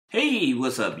Hey,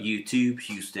 what's up YouTube?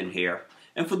 Houston here.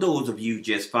 And for those of you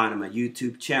just finding my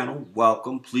YouTube channel,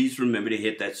 welcome. Please remember to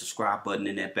hit that subscribe button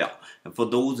and that bell. And for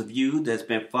those of you that's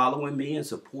been following me and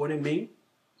supporting me,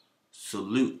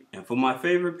 salute. And for my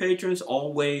favorite patrons,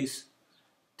 always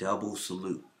double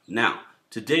salute. Now,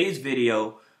 today's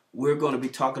video, we're going to be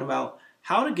talking about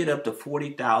how to get up to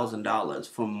 $40,000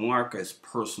 from Marcus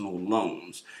personal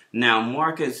loans. Now,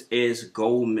 Marcus is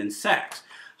Goldman Sachs.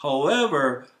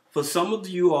 However, for some of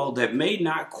you all that may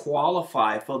not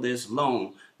qualify for this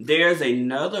loan, there's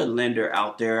another lender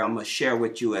out there I'm going to share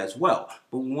with you as well.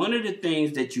 But one of the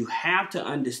things that you have to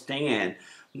understand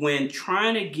when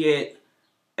trying to get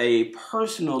a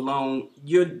personal loan,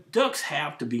 your ducks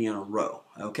have to be in a row,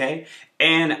 okay?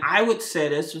 And I would say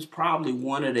this is probably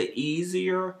one of the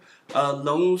easier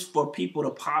loans for people to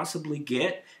possibly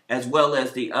get, as well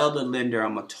as the other lender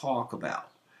I'm going to talk about.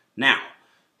 Now,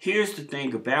 here's the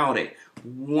thing about it.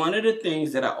 One of the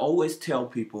things that I always tell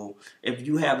people, if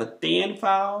you have a thin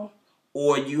file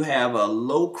or you have a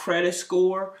low credit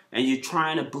score and you're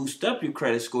trying to boost up your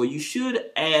credit score, you should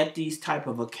add these type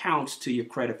of accounts to your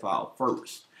credit file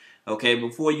first, okay,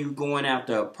 before you going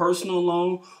after a personal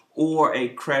loan or a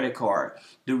credit card.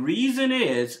 The reason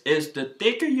is the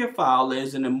thicker your file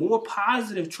is and the more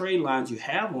positive trade lines you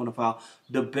have on the file,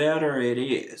 the better it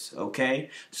is, okay?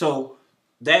 So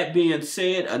that being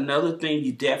said, another thing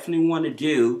you definitely want to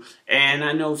do, and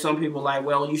I know some people are like,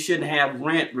 well, you shouldn't have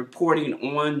rent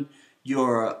reporting on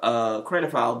your credit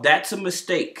file. That's a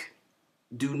mistake.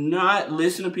 Do not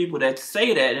listen to people that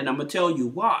say that, and I'm going to tell you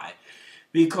why.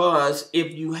 Because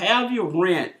if you have your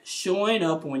rent showing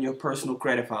up on your personal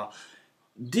credit file,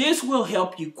 this will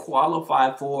help you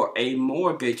qualify for a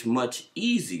mortgage much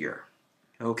easier.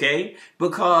 Okay,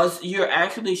 because you're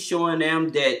actually showing them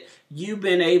that you've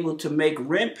been able to make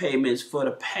rent payments for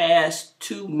the past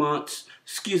 2 months,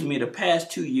 the past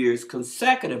 2 years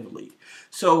consecutively.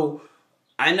 So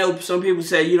I know some people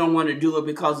say you don't want to do it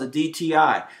because of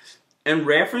DTI. In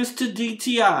reference to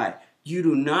DTI, you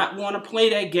do not want to play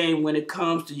that game when it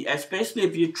comes to, especially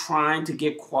if you're trying to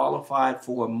get qualified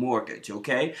for a mortgage,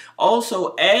 okay?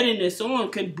 Also, adding this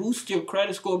on can boost your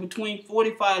credit score between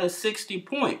 45 to 60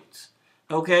 points.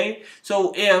 Okay,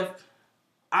 so if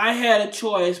I had a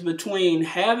choice between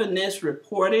having this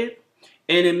reported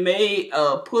and it may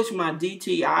push my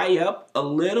DTI up a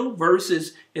little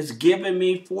versus it's giving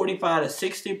me 45 to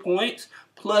 60 points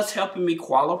plus helping me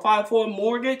qualify for a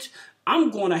mortgage,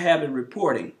 I'm going to have it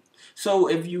reporting. So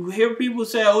if you hear people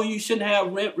say, oh, you shouldn't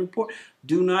have rent report,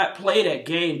 do not play that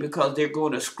game because they're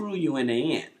going to screw you in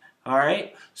the end. All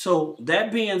right, so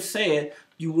that being said,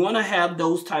 you want to have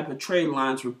those type of trade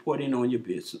lines reporting on your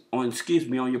business, on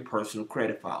your personal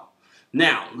credit file.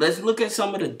 Now, let's look at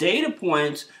some of the data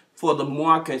points for the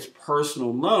Marcus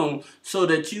personal loan so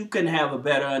that you can have a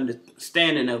better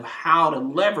understanding of how to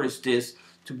leverage this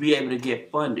to be able to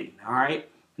get funding. All right.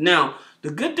 Now,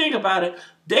 the good thing about it,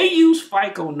 they use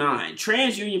FICO 9,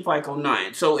 TransUnion FICO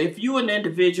 9. So if you're an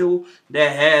individual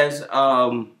that has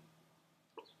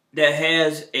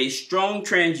a strong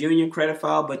TransUnion credit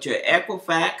file, but your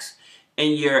Equifax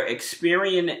and your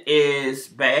Experian is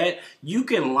bad, you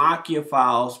can lock your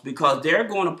files because they're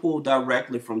going to pull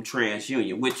directly from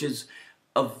TransUnion, which is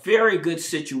a very good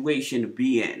situation to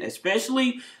be in.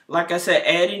 Especially, like I said,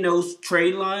 adding those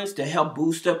trade lines to help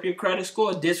boost up your credit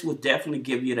score, this will definitely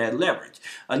give you that leverage.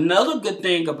 Another good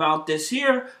thing about this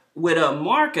here with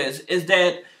Marcus is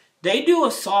that they do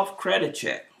a soft credit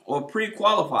check or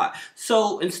pre-qualify.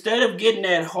 So instead of getting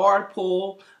that hard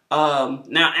pull,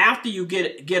 now after you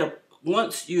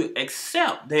once you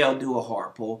accept, they'll do a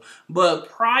hard pull. But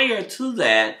prior to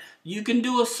that, you can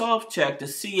do a soft check to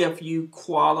see if you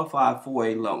qualify for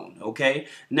a loan, okay?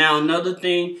 Now, another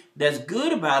thing that's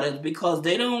good about it is because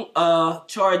they don't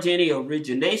charge any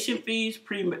origination fees,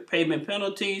 prepayment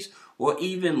penalties, or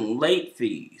even late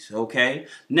fees, okay?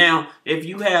 Now, if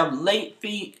you have late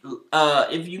fee,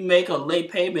 if you make a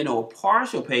late payment or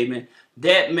partial payment,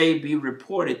 that may be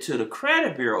reported to the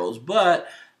credit bureaus, but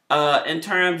in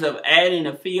terms of adding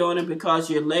a fee on it because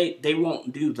you're late, they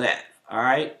won't do that, all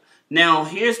right? Now,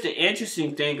 here's the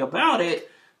interesting thing about it,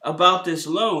 about this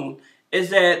loan, is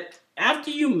that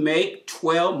after you make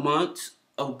 12 months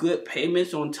of good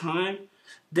payments on time,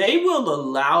 they will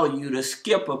allow you to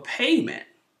skip a payment.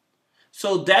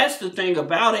 So that's the thing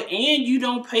about it, and you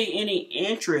don't pay any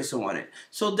interest on it.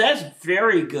 So that's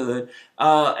very good,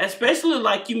 especially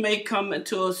like you may come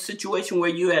into a situation where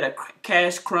you're at a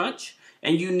cash crunch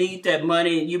and you need that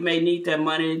money. You may need that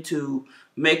money to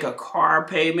make a car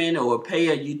payment or pay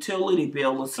a utility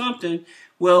bill or something.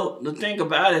 Well, the thing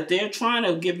about it, they're trying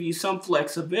to give you some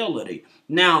flexibility.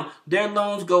 Now, their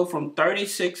loans go from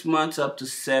 36 months up to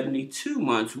 72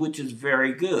 months, which is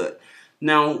very good.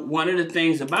 Now, one of the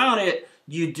things about it,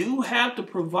 you do have to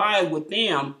provide with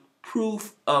them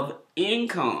proof of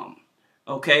income.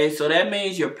 Okay, so that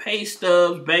means your pay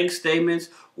stubs, bank statements,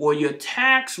 or your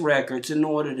tax records in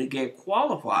order to get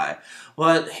qualified.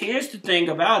 But here's the thing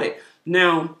about it.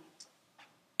 Now,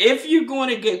 if you're going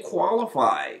to get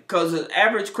qualified, because the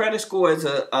average credit score is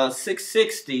a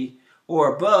 660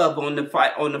 or above on the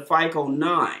FICO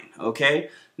 9, okay?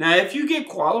 Now, if you get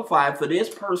qualified for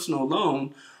this personal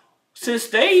loan, since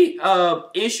they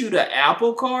issued an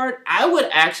Apple card, I would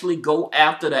actually go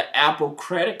after the Apple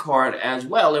credit card as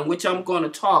well, in which I'm going to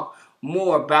talk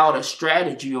more about a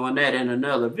strategy on that in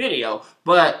another video.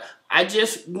 But I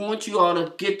just want you all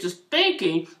to get to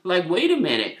thinking, like, wait a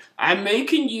minute, I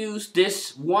can use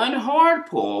this one hard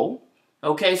pull,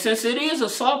 okay, since it is a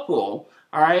soft pull,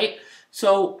 all right?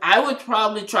 So I would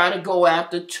probably try to go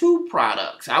after 2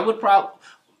 products.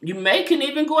 You can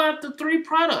even go after 3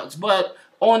 products, but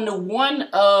on the one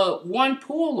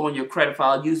pull on your credit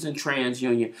file using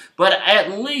TransUnion. But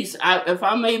at least if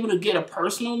I'm able to get a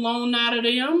personal loan out of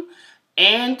them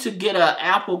and to get an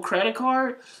Apple credit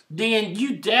card, then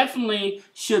you definitely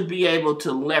should be able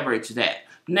to leverage that.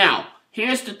 Now,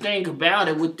 here's the thing about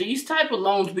it. With these type of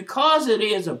loans, because it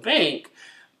is a bank,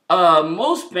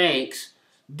 most banks,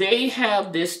 they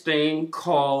have this thing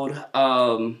called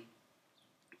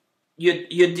your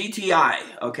DTI.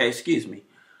 Okay, excuse me.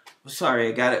 Sorry,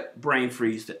 I got a brain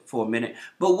freeze for a minute.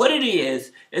 But what it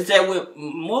is that with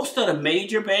most of the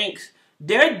major banks,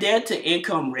 their debt to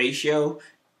income ratio,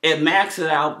 it maxes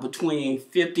out between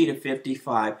 50 to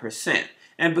 55%.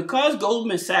 And because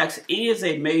Goldman Sachs is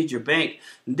a major bank,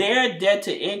 their debt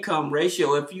to income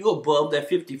ratio, if you're above that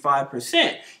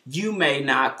 55%, you may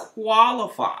not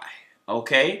qualify.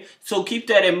 Okay, so keep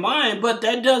that in mind, but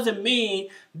that doesn't mean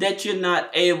that you're not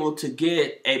able to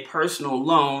get a personal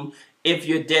loan if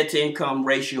your debt to income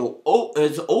ratio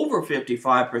is over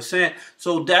 55%.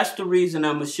 So that's the reason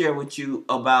I'm going to share with you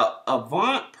about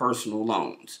Avant personal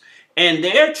loans. And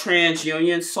their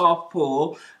TransUnion soft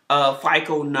pull,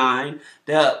 FICO 9,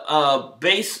 the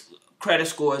base credit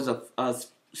score is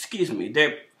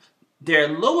their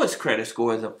lowest credit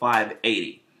score is a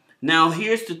 580. Now,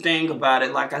 here's the thing about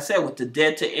it. Like I said, with the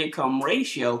debt to income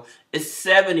ratio, it's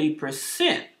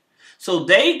 70%. So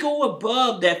they go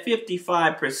above that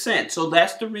 55%. So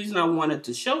that's the reason I wanted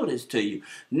to show this to you.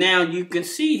 Now, you can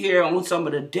see here on some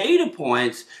of the data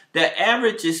points, the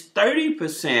average is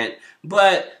 30%,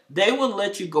 but they will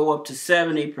let you go up to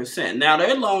 70%. Now,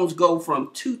 their loans go from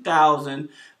 $2,000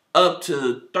 up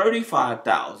to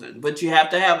 $35,000, but you have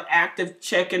to have active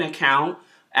checking account,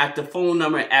 active phone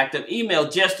number, and active email,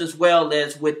 just as well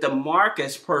as with the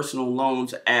Marcus personal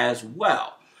loans as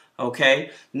well.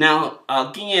 Okay, now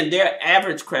again, their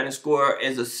average credit score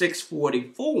is a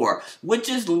 644, which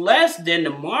is less than the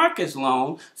Marcus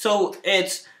loan. So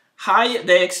it's higher.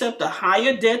 They accept a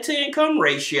higher debt to income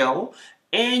ratio,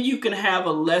 and you can have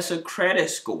a lesser credit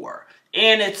score,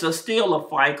 and it's still a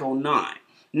FICO 9.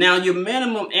 Now, your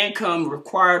minimum income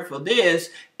required for this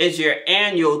is your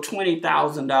annual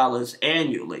 $20,000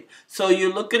 annually. So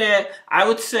you're looking at, I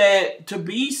would say, to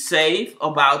be safe,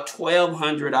 about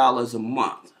 $1,200 a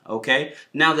month. Okay.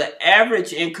 Now, the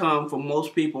average income for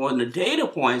most people in the data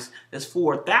points is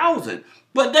 $4,000.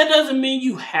 But that doesn't mean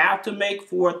you have to make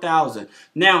 $4,000.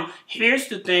 Now, here's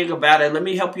the thing about it. Let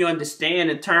me help you understand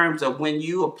in terms of when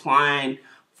you applying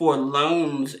for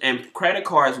loans and credit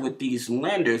cards with these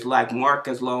lenders like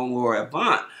Marcus Loan or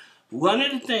Avant. One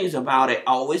of the things about it,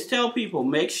 I always tell people,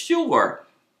 make sure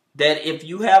that if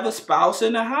you have a spouse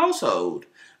in the household,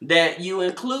 that you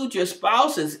include your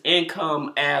spouse's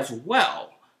income as well.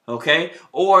 Okay,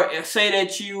 or say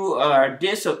that you are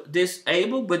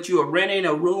disabled, but you are renting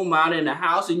a room out in the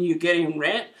house and you're getting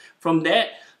rent from that,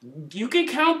 you can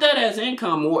count that as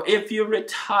income. Or if you're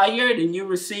retired and you're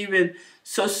receiving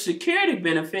Social Security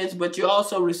benefits, but you're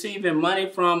also receiving money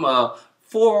from a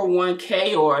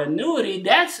 401k or annuity,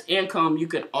 that's income you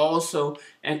can also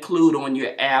include on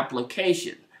your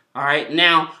application. All right,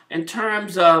 now in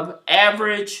terms of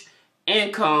average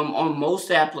income on most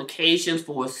applications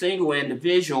for a single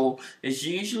individual is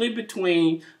usually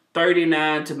between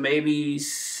 $39,000 to maybe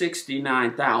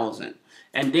 $69,000.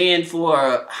 And then for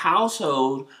a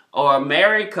household or a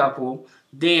married couple,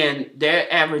 then their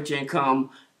average income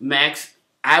max,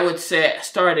 I would say,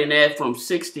 starting at from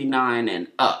 $69,000 and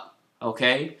up.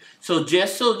 Okay, so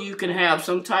just so you can have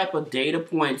some type of data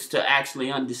points to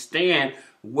actually understand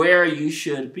where you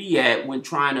should be at when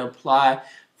trying to apply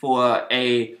for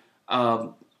a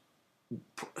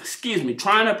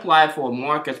trying to apply for a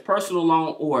Marcus personal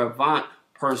loan or Avant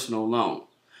personal loan.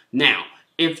 Now,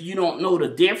 if you don't know the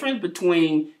difference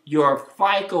between your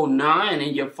FICO 9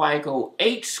 and your FICO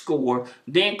 8 score,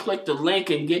 then click the link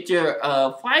and get your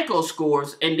FICO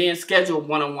scores and then schedule a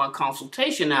one-on-one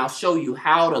consultation. I'll show you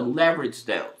how to leverage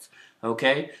those.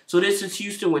 Okay, so this is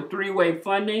Houston with three-way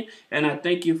funding, and I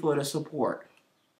thank you for the support.